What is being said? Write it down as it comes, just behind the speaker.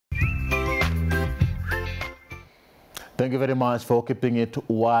Thank you very much for keeping it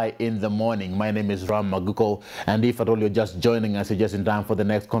Y in the morning. My name is Ram Maguko, and if at all you're just joining us, you're just in time for the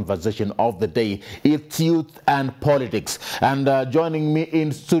next conversation of the day. It's youth and politics. And joining me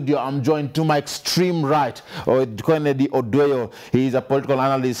in studio, I'm joined to my extreme right, Kennedy Odweyo. He is a political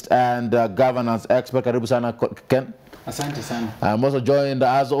analyst and governance expert. Karibu sana, Ken. Asante sana. I'm also joined,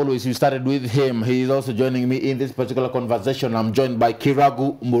 as always, you started with him. He is also joining me in this particular conversation. I'm joined by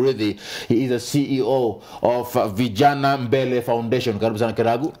Kiragu Murithi. He is a CEO of Vijana Mbele Foundation. Karibu sana,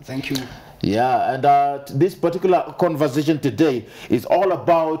 Kiragu. Thank you. Yeah, and this particular conversation today is all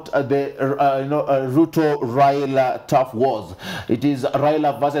about the Ruto-Raila tough wars. It is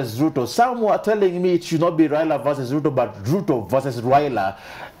Raila versus Ruto. Some were telling me it should not be Raila versus Ruto, but Ruto versus Raila.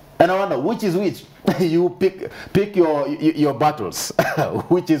 And I wonder, which is which? You pick your battles.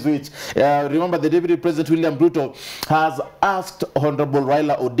 Which is which? Remember, the Deputy President William Ruto has asked Honorable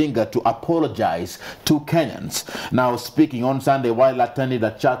Raila Odinga to apologize to Kenyans. Now, speaking on Sunday while attending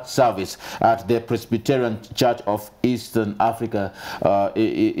a church service at the Presbyterian Church of Eastern Africa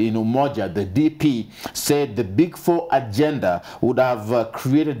in Umoja, the DP said the Big Four agenda would have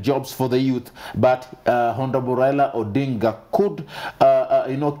created jobs for the youth, but Honorable Raila Odinga could,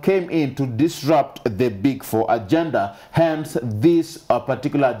 came in to disrupt the Big Four agenda. Hence, this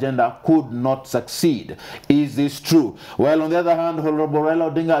particular agenda could not succeed. Is this true? Well, on the other hand, Honorable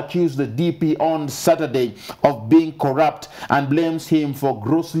Raila Odinga accused the DP on Saturday of being corrupt and blames him for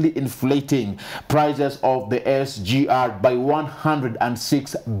grossly inflating prices of the SGR by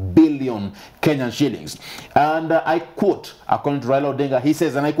 106 billion Kenyan shillings. And I quote, according to Raila Odinga, he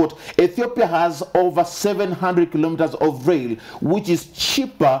says, and I quote, Ethiopia has over 700 kilometers of rail, which is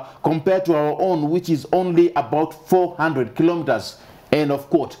cheaper compared to our own, which is only about 400 kilometers. End of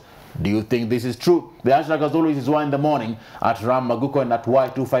quote. Do you think this is true? The hashtag, as always, is Y in the morning at Ram Maguko and at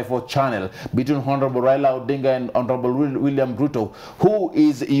Y254 channel. Between Honorable Raila Odinga and Honorable William Ruto, who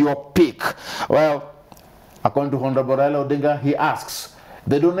is your pick? Well, according to Honorable Raila Odinga, he asks,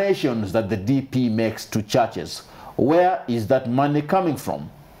 the donations that the DP makes to churches, where is that money coming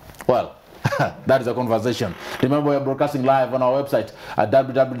from? Well, that is a conversation. Remember, we are broadcasting live on our website at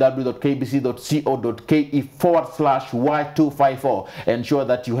www.kbc.co.ke/Y254. Ensure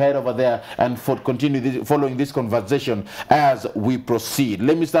that you head over there and continue following this conversation as we proceed.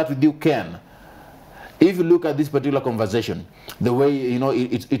 Let me start with you, Ken. If you look at this particular conversation, the way,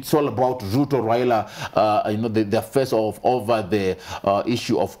 it's all about Ruto, Raila, the face over the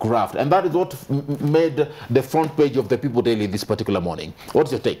issue of graft. And that is what made the front page of the People Daily this particular morning. What's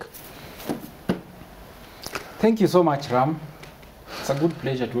your take? Thank you so much, Ram. It's a good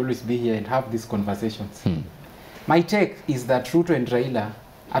pleasure to always be here and have these conversations. My take is that Ruto and Raila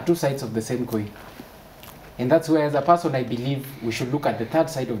are two sides of the same coin. And that's where, as a person, I believe we should look at the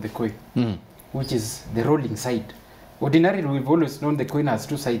third side of the coin, which is the rolling side. Ordinarily, we've always known the coin has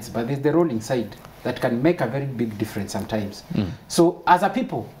two sides, but there's the rolling side that can make a very big difference sometimes. So, as a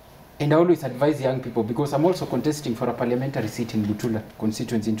people, and I always advise young people, because I'm also contesting for a parliamentary seat in Butula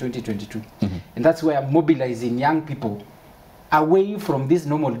constituency in 2022. And that's where I'm mobilizing young people away from these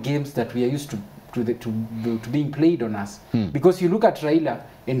normal games that we are used to being played on us. Because you look at Raila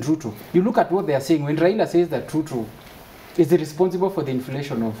and Ruto, you look at what they are saying. When Raila says that Ruto is responsible for the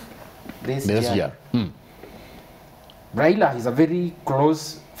inflation of this year, Raila is a very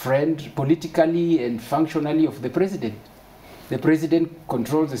close friend politically and functionally of the president. The president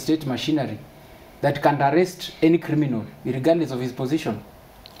controls the state machinery that can arrest any criminal, regardless of his position.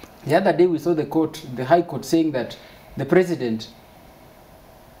 The other day we saw the High Court saying that the president,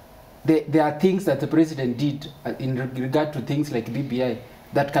 there are things that the president did in regard to things like BBI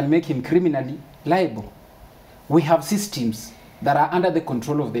that can make him criminally liable. We have systems that are under the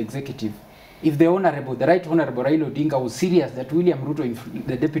control of the executive. If the Right Honorable Raila Odinga was serious that William Ruto,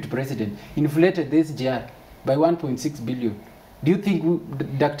 the deputy president, inflated the SGR by 1.6 billion, do you think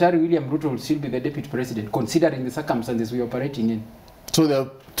Dr. William Ruto will still be the deputy president, considering the circumstances we are operating in? So there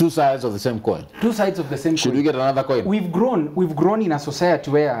are two sides of the same coin. Two sides of the same coin. Should we get another coin? We've grown in a society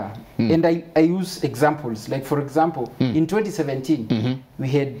where, and I use examples, like for example, in 2017, we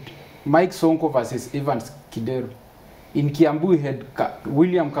had Mike Sonko versus Evans Kidero. In Kiambu, we had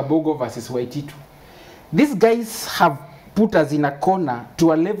William Kabogo versus Y254. These guys have put us in a corner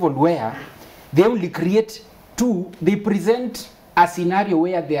to a level where they only create they present a scenario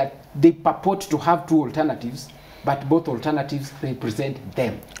where they purport to have two alternatives, but both alternatives represent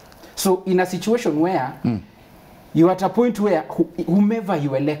them. So in a situation where you're at a point where whomever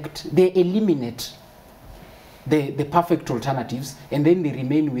you elect, they eliminate the perfect alternatives, and then they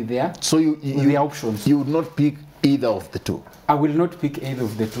remain with their, their options. You would not pick either of the two? I will not pick either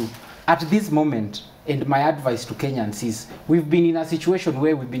of the two. at this moment, and my advice to Kenyans is, we've been in a situation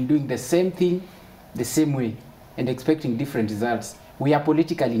where we've been doing the same thing the same way and expecting different results. We are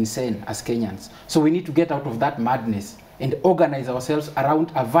politically insane as Kenyans. So we need to get out of that madness and organize ourselves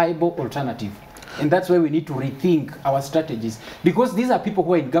around a viable alternative. And that's why we need to rethink our strategies. Because these are people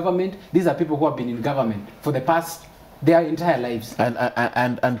who are in government, these are people who have been in government for the past their entire lives.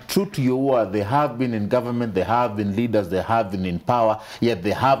 And true to your word, they have been in government, they have been leaders, they have been in power, yet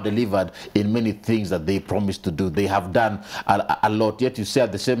they have delivered in many things that they promised to do. They have done a lot, yet you say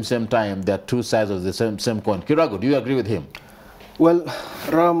at the same time, there are two sides of the same coin. Kirago, do you agree with him? Well,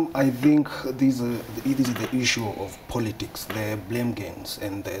 Ram, I think it is the issue of politics, the blame games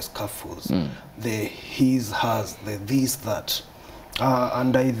and the scuffles, the his, hers, the this, that.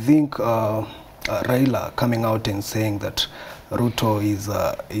 And I think Raila coming out and saying that Ruto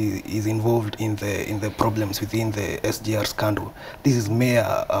is involved in the problems within the SGR scandal. This is mere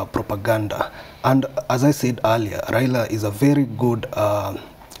propaganda. And as I said earlier, Raila is a very good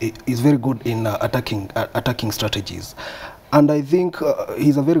in attacking strategies. And I think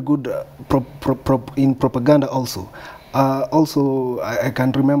he's a very good in propaganda also. Also, I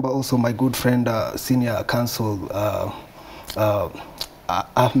can remember also my good friend, senior counsel,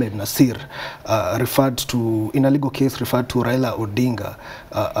 Ahmed Nasir, referred to, in a legal case, referred to Raila Odinga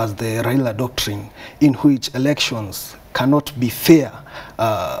as the Raila doctrine, in which elections cannot be fair,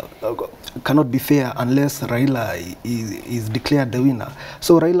 unless Raila is declared the winner.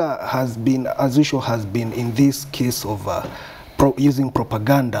 So Raila has been, as usual, has been in this case of using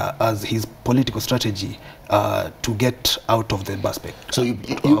propaganda as his political strategy to get out of the basket. So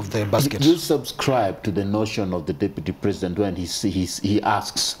you subscribe to the notion of the deputy president when he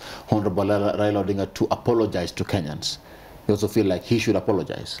asks Honorable Raila Odinga to apologize to Kenyans. You also feel like he should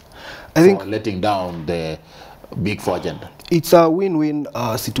apologize for letting down the Big Four agenda. It's a win-win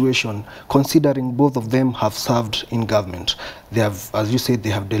situation, considering both of them have served in government. They have, as you said, they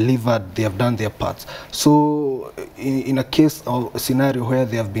have delivered, they have done their parts. So in a case or a scenario where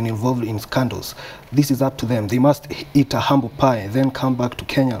they have been involved in scandals, this is up to them. They must eat a humble pie, then come back to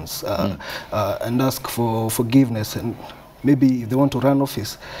Kenyans and ask for forgiveness, and maybe if they want to run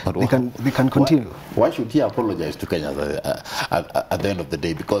office, they can continue. Why should he apologize to Kenyans at the end of the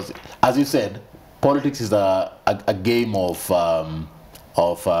day? Because, as you said, politics is a game of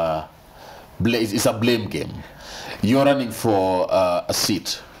it's a blame game. You're running for a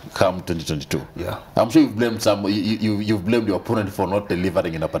seat come 2022. Yeah, I'm sure you've blamed you've blamed your opponent for not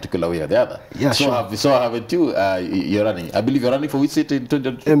delivering in a particular way or the other. Yeah, so sure. So haven't you? You're running. I believe you're running for which seat in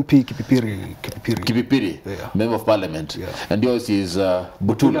 2022? MP Kipipiri. Yeah. Member of Parliament. Yeah. And yours is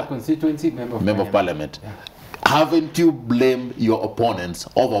Butula constituency member of Parliament. Yeah. Haven't you blamed your opponents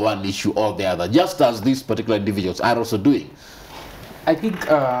over one issue or the other, just as these particular individuals are also doing? I think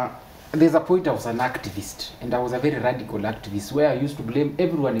there's a point I was an activist, and I was a very radical activist, where I used to blame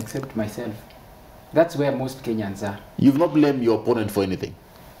everyone except myself. That's where most Kenyans are. You've not blamed your opponent for anything?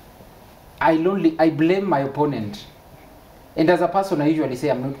 I blame my opponent. And as a person, I usually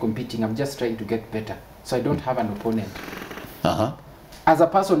say I'm not competing, I'm just trying to get better. So I don't have an opponent. As a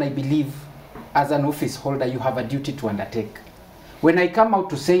person, I believe, as an office holder, you have a duty to undertake. When I come out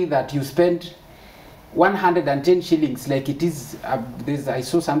to say that you spent 110 shillings, like it is, I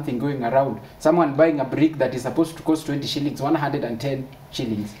saw something going around, someone buying a brick that is supposed to cost 20 shillings, 110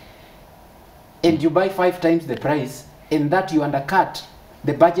 shillings, and you buy 5 times the price, and that you undercut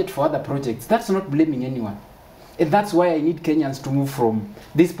the budget for other projects, that's not blaming anyone. And that's why I need Kenyans to move from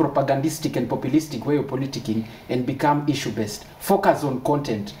this propagandistic and populistic way of politicking and become issue-based. Focus on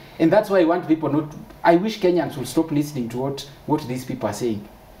content. And that's why I want people not... I wish Kenyans will stop listening to what these people are saying.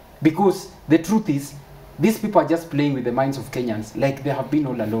 Because the truth is, these people are just playing with the minds of Kenyans like they have been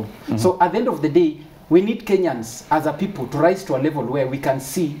all along. So at the end of the day, we need Kenyans as a people to rise to a level where we can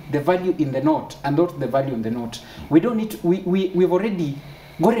see the value in the note and not the value in the note. We don't need to, we've already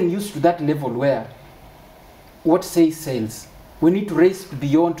gotten used to that level where what says sells. We need to raise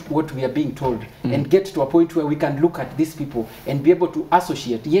beyond what we are being told and get to a point where we can look at these people and be able to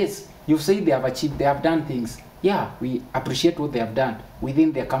associate. Yes, you say they have achieved, they have done things. Yeah, we appreciate what they have done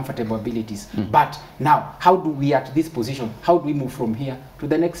within their comfortable abilities. But now, how do we at this position, how do we move from here to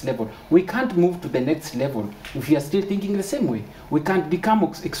the next level? We can't move to the next level if we are still thinking the same way. We can't become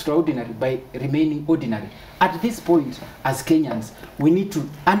extraordinary by remaining ordinary. At this point, as Kenyans, we need to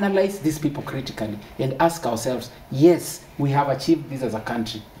analyze these people critically and ask ourselves, yes, we have achieved this as a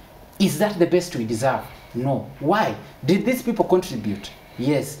country. Is that the best we deserve? No. Why? Did these people contribute?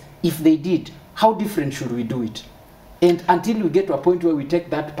 Yes. If they did, how different should we do it? And until we get to a point where we take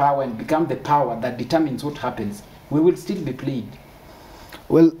that power and become the power that determines what happens, we will still be plagued.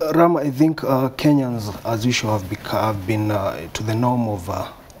 Well, Ram, I think Kenyans, as usual, have been to the norm of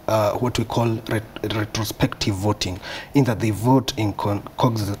what we call retrospective voting, in that they vote in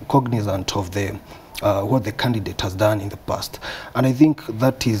cognizant of the what the candidate has done in the past. And I think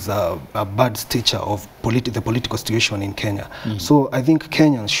that is a bad stature of the political situation in Kenya. So I think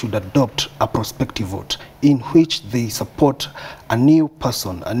Kenyans should adopt a prospective vote in which they support a new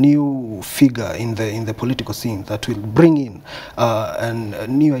person, a new figure in the political scene that will bring in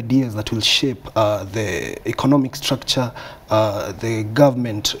new ideas that will shape the economic structure, the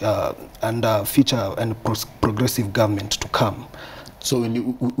government, and future and progressive government to come. So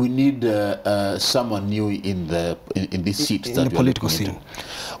we need someone new in this seat. In the political scene.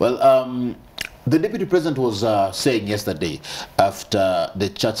 Well, the Deputy President was saying yesterday after the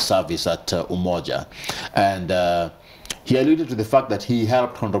church service at Umoja, and he alluded to the fact that he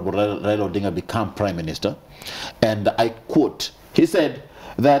helped Honorable Raila Odinga become Prime Minister. And I quote, he said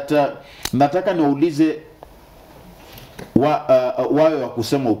that nataka niwaulize wawe wa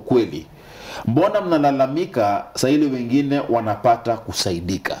kusema ukweli. Mbona mnalalamika saa ile wengine wanapata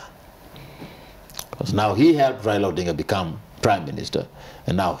kusaidika? Because now he helped Raila Odinga become Prime Minister,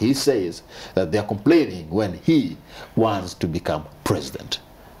 and now he says that they are complaining when he wants to become President.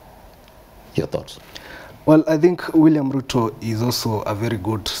 Your thoughts? Well, I think William Ruto is also a very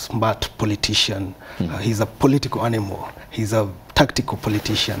good, smart politician. He's a political animal. He's a tactical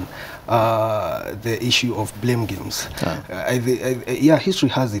politician. The issue of blame games. Yeah, history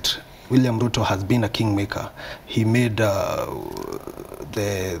has it. William Ruto has been a kingmaker. He made the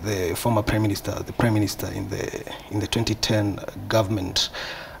former Prime Minister the Prime Minister in the 2010 government.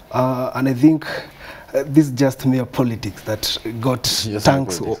 And I think this is just mere politics that got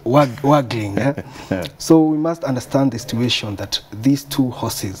tongues waggling. So we must understand the situation that these two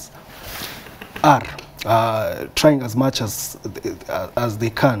horses are trying as much as they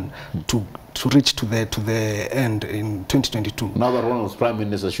can to reach to the end in 2022. Now that one was Prime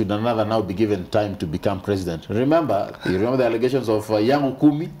Minister, should another now be given time to become President? You remember the allegations of Yangu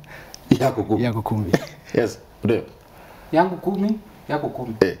Kumi? Yangu Kumi. Yes. Yangu Kumi? Yangu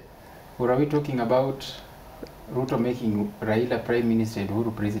Kumi. Hey. Or are we talking about Ruto making Raila Prime Minister and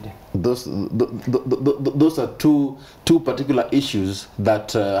Uhuru President? Those are two particular issues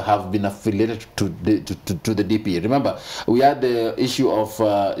that have been affiliated to the DP. Remember, we had the issue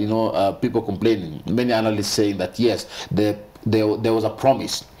of people complaining, many analysts saying that yes, there was a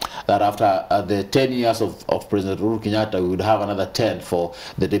promise that after the 10 years of President Uhuru Kenyatta, we would have another 10 for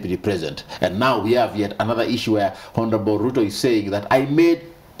the Deputy President. And now we have yet another issue where Honorable Ruto is saying that I made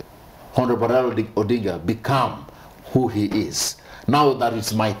Honorable Raila Odinga become who he is. Now that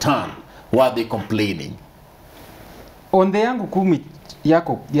it's my turn, why are they complaining? On the Yangu Kumi,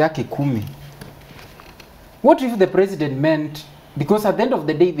 yake Kumi, what if the president meant, because at the end of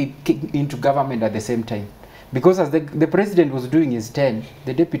the day they came into government at the same time, because as the president was doing his 10,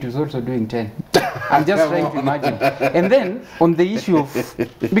 the deputy was also doing 10. I'm just trying to imagine. And then on the issue of,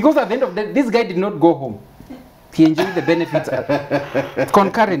 because at the end of the day, this guy did not go home. He enjoyed the benefits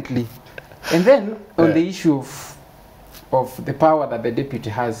concurrently. And then on the issue of the power that the deputy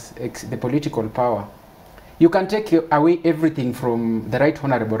has, the political power, you can take away everything from the Right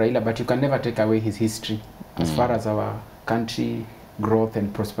Honorable Raila, but you can never take away his history as far as our country growth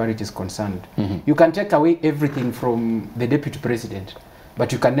and prosperity is concerned. You can take away everything from the deputy president,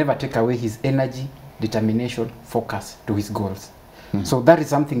 but you can never take away his energy, determination, focus to his goals. So that is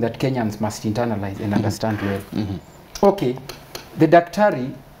something that Kenyans must internalize and understand well. Okay, the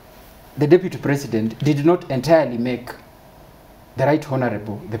Daktari, the deputy president, did not entirely make the Right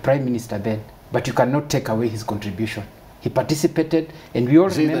Honorable the Prime Minister then, but you cannot take away his contribution. He participated, and we all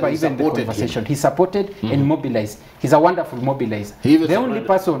remember even the conversation. He supported and mobilized. He's a wonderful mobilizer.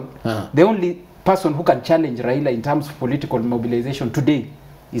 The only person who can challenge Raila in terms of political mobilization today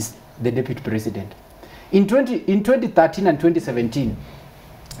is the deputy president. In 2013 and 2017,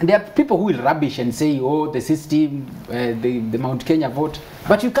 there are people who will rubbish and say, oh, the system, the Mount Kenya vote,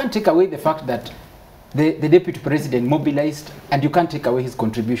 but you can't take away the fact that the deputy president mobilized, and you can't take away his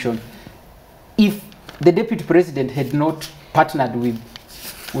contribution. If the deputy president had not partnered with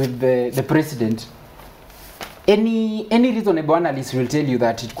the president, any reasonable analyst will tell you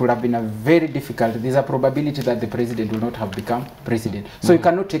that it could have been a very difficult. There's a probability that the president will not have become president. So you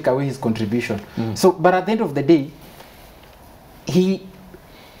cannot take away his contribution. So, but at the end of the day,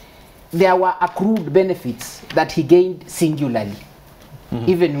 there were accrued benefits that he gained singularly.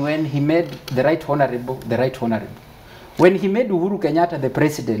 Even when he made the Right Honorable the Right Honorable. When he made Uhuru Kenyatta the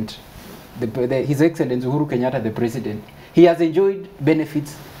president, His Excellency Uhuru Kenyatta the president, he has enjoyed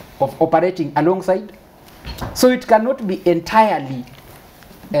benefits of operating alongside. So it cannot be entirely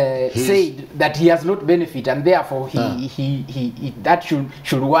said that he has not benefit, and therefore he that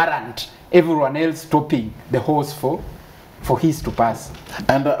should warrant everyone else stopping the horse for his to pass.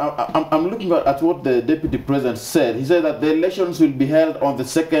 And I'm looking at what the deputy president said. He said that the elections will be held on the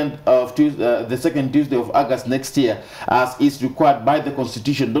second Tuesday of August next year, as is required by the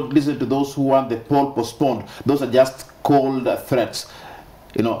constitution. Don't listen to those who want the poll postponed. Those are just cold threats.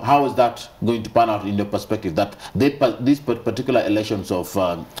 You know, how is that going to pan out in your perspective? That these particular elections of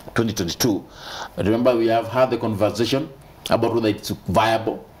 2022, remember we have had the conversation about whether it's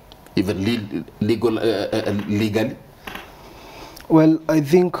viable, even legally. Well, I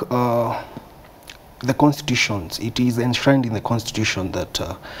think the constitutions, it is enshrined in the constitution that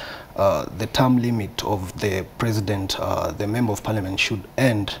the term limit of the president, the member of parliament, should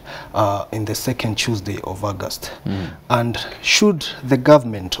end in the second Tuesday of August. And should the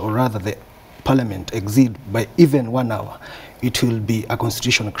government, or rather the parliament, exceed by even 1 hour, it will be a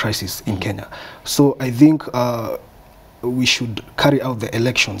constitutional crisis in Kenya. So I think we should carry out the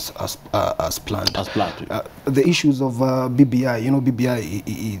elections as planned. The issues of BBI, you know, BBI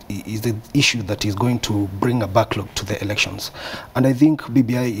is the issue that is going to bring a backlog to the elections. And I think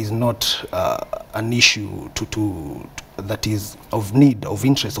BBI is not an issue that is of need, of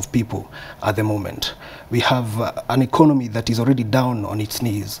interest of people at the moment. We have an economy that is already down on its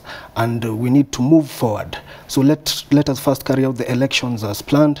knees, and we need to move forward. So let us first carry out the elections as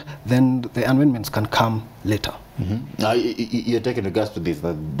planned, then the amendments can come later. Now, you're taking regards to this,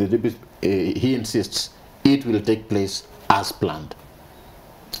 that he insists it will take place as planned.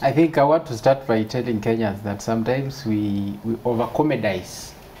 I think I want to start by telling Kenyans that sometimes we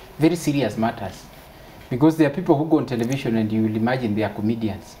over-comedize very serious matters. Because there are people who go on television and you will imagine they are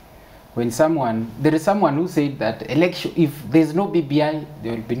comedians. When there is someone who said that if there's no BBI,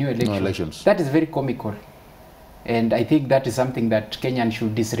 there will be no elections. That is very comical. And I think that is something that Kenyans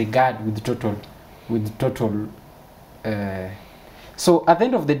should disregard with total. So at the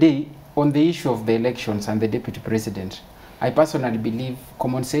end of the day, on the issue of the elections and the deputy president, I personally believe,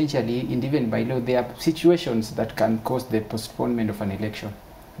 common sensely and even by law, there are situations that can cause the postponement of an election.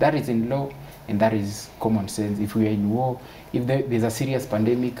 That is in law, and that is common sense. If we are in war, if there's a serious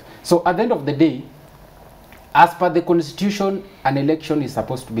pandemic. So at the end of the day, as per the constitution, an election is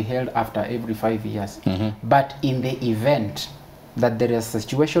supposed to be held after every 5 years. But in the event that there is a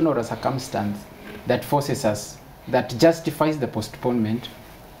situation or a circumstance that forces us, that justifies the postponement,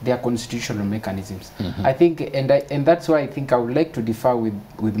 there are constitutional mechanisms. I think, and that's why I think I would like to differ with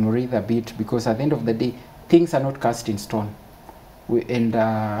Muriithi a bit, because at the end of the day, things are not cast in stone.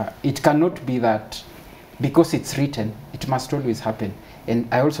 It cannot be that because it's written, it must always happen. And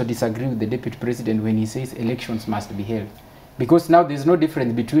I also disagree with the deputy president when he says elections must be held. Because now there's no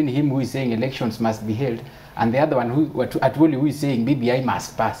difference between him who is saying elections must be held and the other one who is saying BBI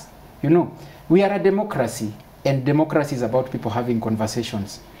must pass. You know, we are a democracy, and democracy is about people having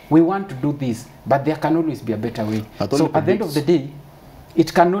conversations. We want to do this, but there can always be a better way. So at the end of the day,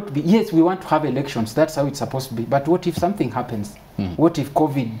 it cannot be, yes, we want to have elections, that's how it's supposed to be, but what if something happens? What if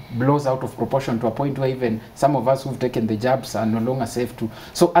COVID blows out of proportion to a point where even some of us who've taken the jabs are no longer safe to?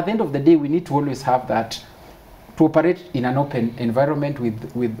 So at the end of the day, we need to always have that, to operate in an open environment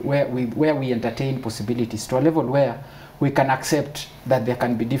where we entertain possibilities to a level where we can accept that there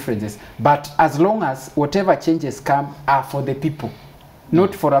can be differences. But as long as whatever changes come are for the people,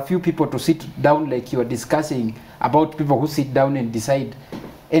 not for a few people to sit down like you are discussing about people who sit down and decide.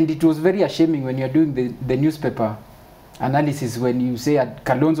 And it was very ashaming when you're doing the newspaper analysis when you say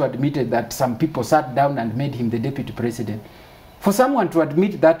Kalonzo admitted that some people sat down and made him the deputy president. For someone to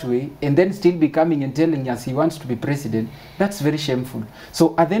admit that way and then still be coming and telling us he wants to be president, that's very shameful.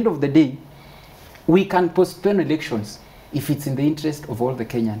 So at the end of the day, we can postpone elections if it's in the interest of all the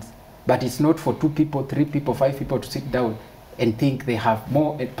Kenyans. But it's not for 2 people, 3 people, 5 people to sit down and think they have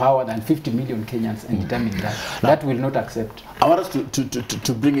more power than 50 million Kenyans and determine that. That will not accept. I want us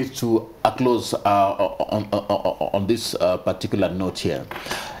to bring it to a close on this particular note here.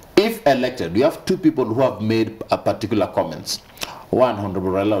 If elected, we have 2 people who have made a particular comments. 1,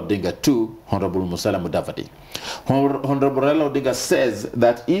 Honorable Raila Odinga. 2, Honorable Musalia Mudavadi. Honorable Raila Odinga says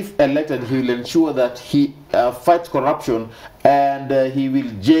that if elected, he will ensure that he fights corruption and he will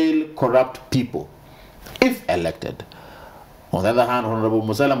jail corrupt people. If elected. On the other hand, Honorable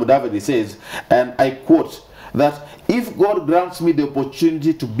Musalia Mudavadi says, and I quote, that if God grants me the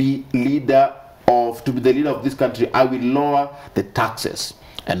opportunity to be the leader of this country, I will lower the taxes.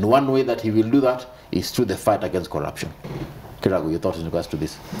 And one way that he will do that is through the fight against corruption. Kiragu, your thoughts in regards to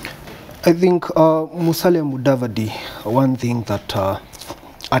this? I think Musalia Mudavadi, one thing that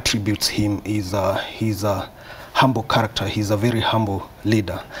attributes him is his humble character. He's a very humble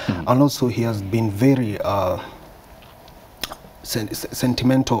leader. And also he has been very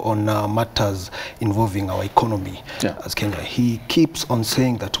sentimental on matters involving our economy as Kenya. He keeps on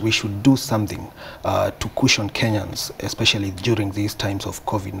saying that we should do something to cushion Kenyans, especially during these times of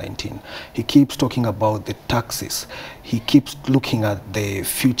COVID-19. He keeps talking about the taxes. He keeps looking at the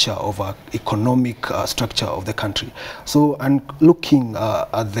future of our economic structure of the country. So, and looking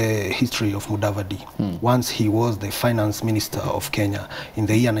at the history of Mudavadi, once he was the finance minister of Kenya in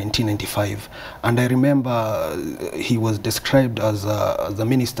the year 1995, and I remember he was described as the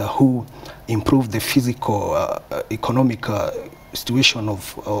minister who improved the physical, economic situation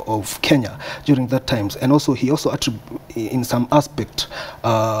of Kenya during that times. And also he also in some aspect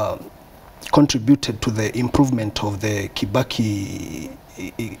contributed to the improvement of the Kibaki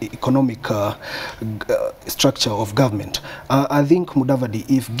economic structure of government. I think Mudavadi,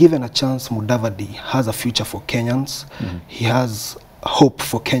 if given a chance, Mudavadi has a future for Kenyans. He has hope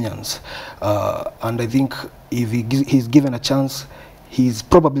for Kenyans. And I think if he's given a chance, he's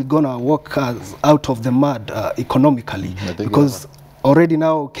probably gonna walk us out of the mud economically, because already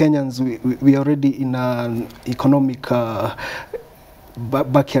now Kenyans, we are already in an economic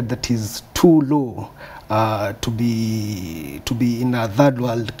backyard that is too low to be in a third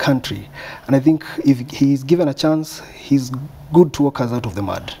world country. And I think if he's given a chance, he's good to walk us out of the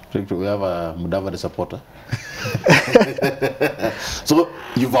mud. We have a Mudavadi supporter. So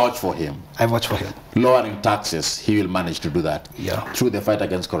you vouch for him? I vouch for him. Lowering taxes, he will manage to do that. Yeah. Through the fight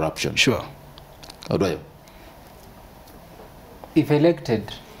against corruption. Sure. Odoyo? If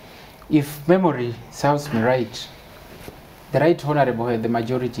elected, if memory serves me right, the Right Honorable had the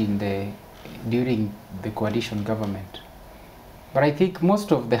majority during the coalition government. But I think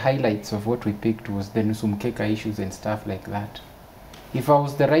most of the highlights of what we picked was the Nusumkeka issues and stuff like that. If I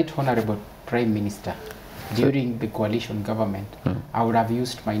was the Right Honorable Prime Minister during the coalition government, I would have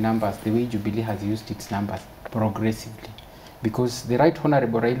used my numbers the way Jubilee has used its numbers, progressively. Because the Right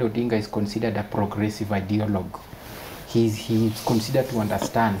Honorable Raila Odinga is considered a progressive ideologue. He's considered to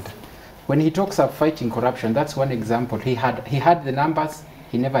understand. When he talks of fighting corruption, that's one example. He had the numbers,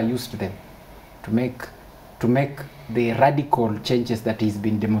 he never used them to make the radical changes that he's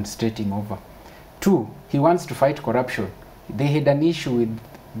been demonstrating over. 2, he wants to fight corruption. They had an issue with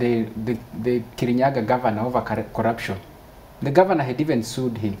the Kirinyaga governor over corruption. The governor had even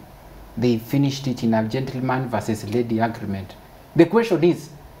sued him. They finished it in a gentleman versus lady agreement. The question is,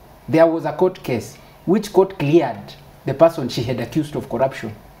 there was a court case. Which court cleared the person she had accused of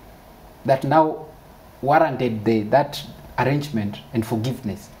corruption that now warranted that arrangement and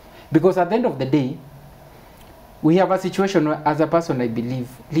forgiveness? Because at the end of the day, we have a situation where, as a person, I believe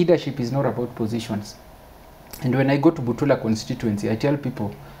leadership is not about positions. And when I go to Butula constituency, I tell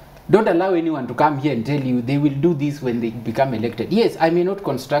people, don't allow anyone to come here and tell you they will do this when they become elected. Yes, I may not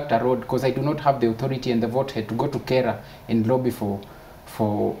construct a road because I do not have the authority and the vote head to go to Kera and lobby for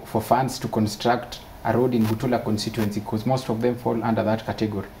funds to construct a road in Butula constituency, because most of them fall under that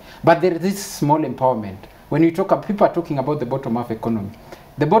category. But there is this small empowerment. When you talk, people are talking about the bottom-up economy.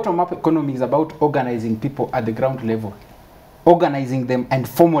 The bottom-up economy is about organizing people at the ground level, organizing them and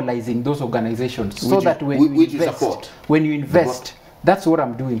formalizing those organizations, so that when you invest, that's what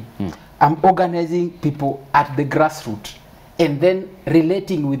I'm doing. I'm organizing people at the grassroots and then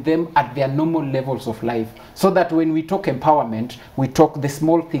relating with them at their normal levels of life, so that when we talk empowerment, we talk the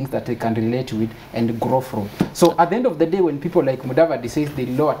small things that they can relate with and grow from. So at the end of the day, when people like Mudavadi says they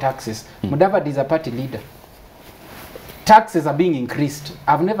lower taxes, Mudavadi is a party leader. Taxes are being increased.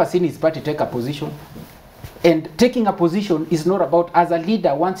 I've never seen his party take a position. And taking a position is not about, as a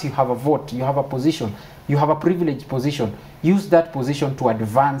leader, once you have a vote, you have a position, you have a privileged position, use that position to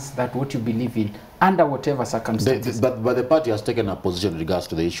advance that what you believe in under whatever circumstances. But the party has taken a position in regards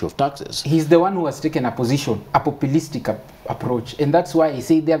to the issue of taxes. He's the one who has taken a position, a populistic approach. And that's why I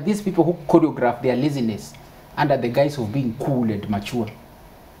say there are these people who choreograph their laziness under the guise of being cool and mature.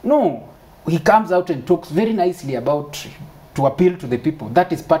 No, he comes out and talks very nicely about to appeal to the people.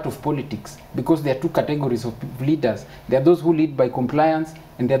 That is part of politics, because there are two categories of leaders. There are those who lead by compliance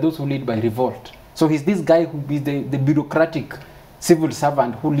and there are those who lead by revolt. So he's this guy who is the bureaucratic civil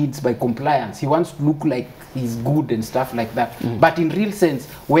servant who leads by compliance. He wants to look like he's good and stuff like that. But in real sense,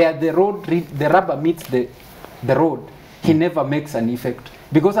 where the rubber meets the road, he never makes an effect.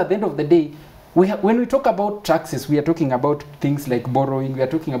 Because at the end of the day, when we talk about taxes, we are talking about things like borrowing, we are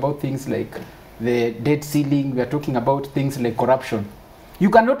talking about things like the debt ceiling, we are talking about things like corruption. You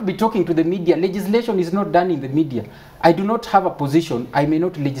cannot be talking to the media. Legislation is not done in the media. I do not have a position. I may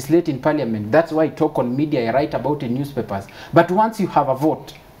not legislate in parliament. That's why I talk on media, I write about in newspapers. But once you have a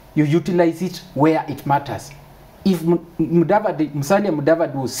vote, you utilize it where it matters. if Musalia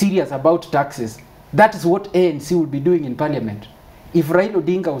Mudavadi was serious about taxes, that is what ANC would be doing in parliament. If Raila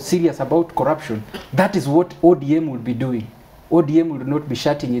Odinga was serious about corruption, that is what ODM would be doing. ODM would not be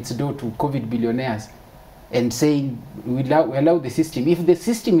shutting its door to COVID billionaires and saying we allow the system. If the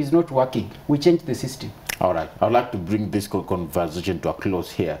system is not working, we change the system. All right, I'd like to bring this conversation to a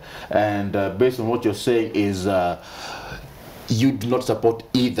close here. And based on what you're saying is you do not support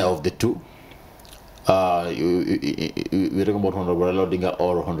either of the two. We're talking about Honorable Raila Odinga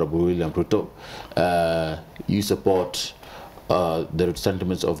or Honorable William Ruto. You support the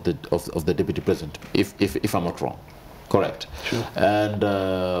sentiments of the Deputy President, if I'm not wrong. Correct. Sure.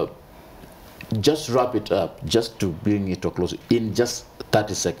 And just wrap it up, just to bring it to a close, in just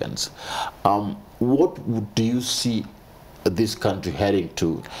 30 seconds. What do you see this country heading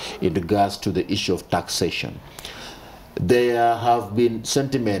to in regards to the issue of taxation? There have been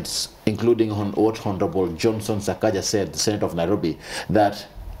sentiments, including on what Honorable Johnson Sakaja said, the Senator of Nairobi, that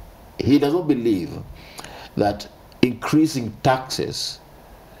he does not believe that increasing taxes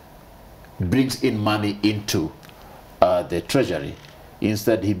brings in money into the treasury.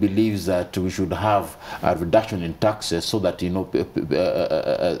 Instead, he believes that we should have a reduction in taxes so that, you know,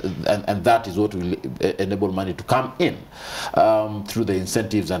 and that is what will enable money to come in through the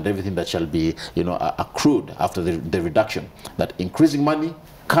incentives and everything that shall be, you know, accrued after the reduction. That increasing money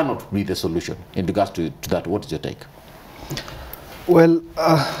cannot be the solution. In regards to that, what is your take? Well,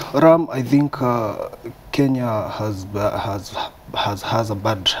 Ram, I think Kenya has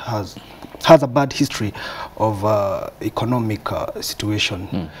a bad history of economic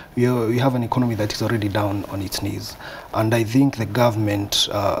situation. We have an economy that is already down on its knees, and I think the government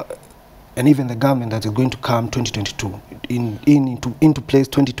and even the government that is going to come 2022 into place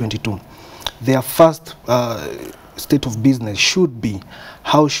 2022, their first state of business should be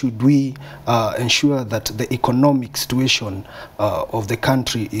how should we ensure that the economic situation of the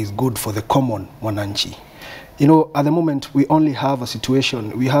country is good for the common mwananchi. You know, at the moment, we only have a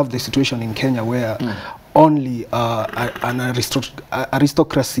situation, we have the situation in Kenya where only an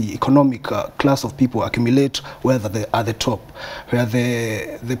aristocracy, economic class of people accumulate wealth at the top, where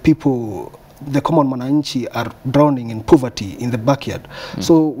the people, the common mwananchi, are drowning in poverty in the backyard.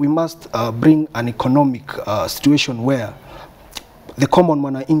 So we must bring an economic situation where the common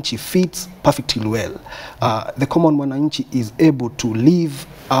mwananchi fits perfectly well. The common mwananchi is able to live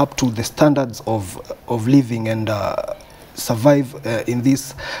up to the standards of living and survive in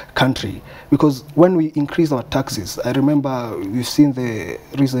this country. Because when we increase our taxes, I remember we've seen the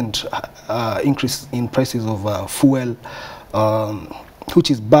recent increase in prices of fuel, which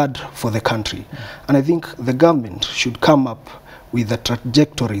is bad for the country. And I think the government should come up with a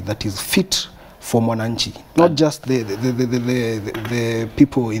trajectory that is fit for mwananchi, not just the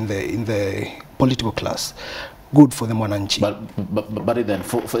people in the political class. Good for the mwananchi. But then,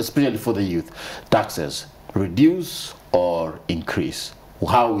 especially for the youth, taxes reduce or increase?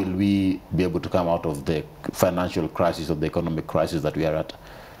 How will we be able to come out of the financial crisis, of the economic crisis that we are at?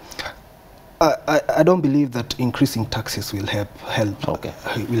 I don't believe that increasing taxes will help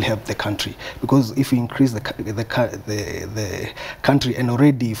the country, because if we increase the country, and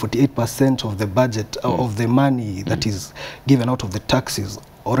already 48% of the budget of the money that is given out of the taxes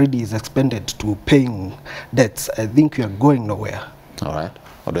already is expended to paying debts, I think we are going nowhere. All right,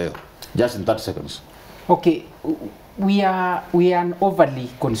 Odeyo, just in 30 seconds. Okay, we are an overly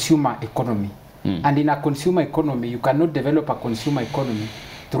consumer economy, and in a consumer economy, you cannot develop a consumer economy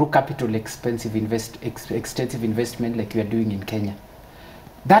through capital extensive investment like we are doing in Kenya.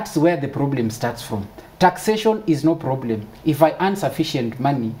 That's where the problem starts from. Taxation is no problem if I earn sufficient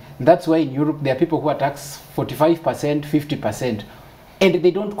money. That's why in Europe there are people who are taxed 45%, 50%, and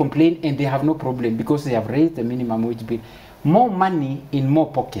they don't complain and they have no problem because they have raised the minimum wage bill. More money in more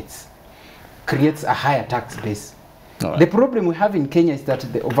pockets creates a higher tax base. Right. The problem we have in Kenya is that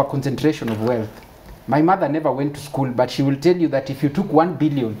the over-concentration of wealth. My mother never went to school, but she will tell you that if you took 1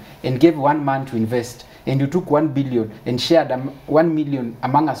 billion and gave one man to invest, and you took 1 billion and shared 1 million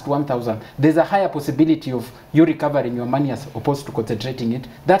among us to 1,000, there's a higher possibility of you recovering your money as opposed to concentrating it.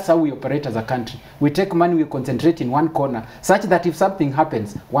 That's how we operate as a country. We take money, we concentrate in one corner, such that if something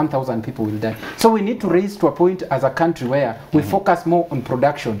happens, 1,000 people will die. So we need to raise to a point as a country where we focus more on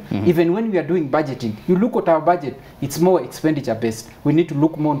production. Even when we are doing budgeting, you look at our budget, it's more expenditure based. We need to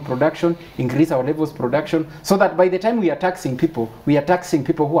look more on production, increase our levels of production, so that by the time we are taxing people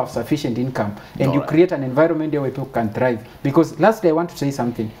who have sufficient income, and you create an environment where people can thrive. Because lastly, I want to say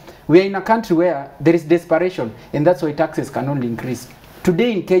something. We are in a country where there is desperation, and that's why taxes can only increase.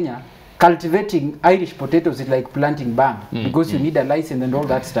 Today in Kenya, cultivating Irish potatoes is like planting bang because you need a license and all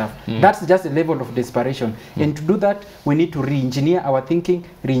that stuff. That's just a level of desperation. And to do that, we need to re-engineer our thinking,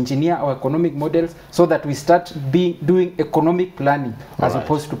 re-engineer our economic models so that we start doing economic planning as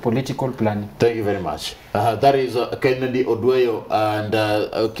opposed to political planning. Thank you very much. That is Kennedy Odweyo and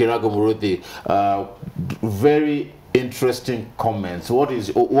Kirago Muruthi. Very interesting comments. What is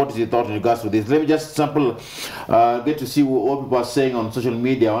your thought in regards to this? Let me just sample, get to see what people are saying on social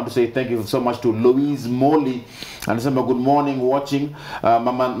media. I want to say thank you so much to Louise Molly and some good morning watching.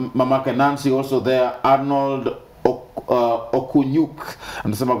 Mama Nancy also there. Arnold Okunyuk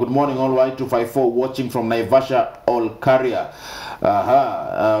and some good morning all Y254 watching from Naivasha Olkaria.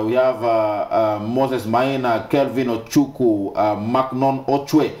 We have Moses Maina, Kelvin Ochuku, Macnon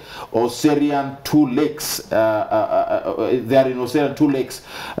Ochwe, Oserian Two Lakes. They are in Oserian Two Lakes.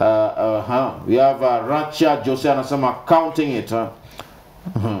 We have Racha Jose Anasama counting it. All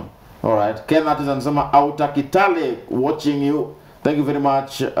right. Ken Atisana Outer Kitale watching you. Thank you very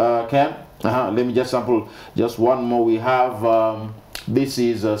much, Ken. Let me just sample just one more. We have this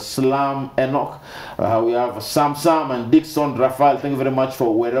is Slam Enoch. We have Sam and Dixon Rafael. Thank you very much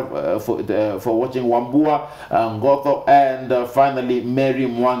for for watching. Wambua, Ngotho, and finally Mary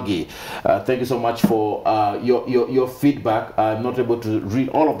Mwangi. Thank you so much for your feedback. I'm not able to read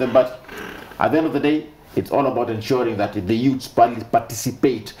all of them, but at the end of the day, it's all about ensuring that the youths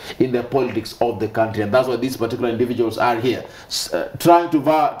participate in the politics of the country, and that's why these particular individuals are here, trying to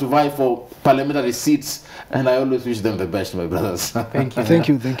vie for parliamentary seats. And I always wish them the best, my brothers. Thank you.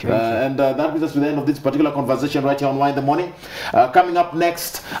 Thank you. And that brings us to the end of this particular conversation right here on Why in the Morning. Coming up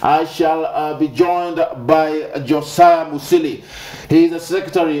next, I shall be joined by Josiah Musili. He is the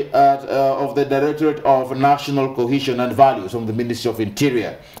Secretary of the Directorate of National Cohesion and Values from the Ministry of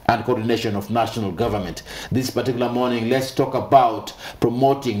Interior and Coordination of National Government. This particular morning, let's talk about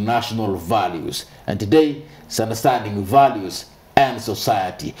promoting national values. And today, it's understanding values and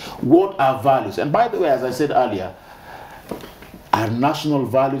society. What are values? And by the way, as I said earlier, are national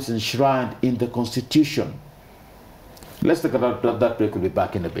values enshrined in the Constitution? Let's take that break. We'll be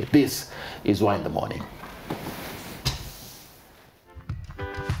back in a bit. This is Why in the Morning.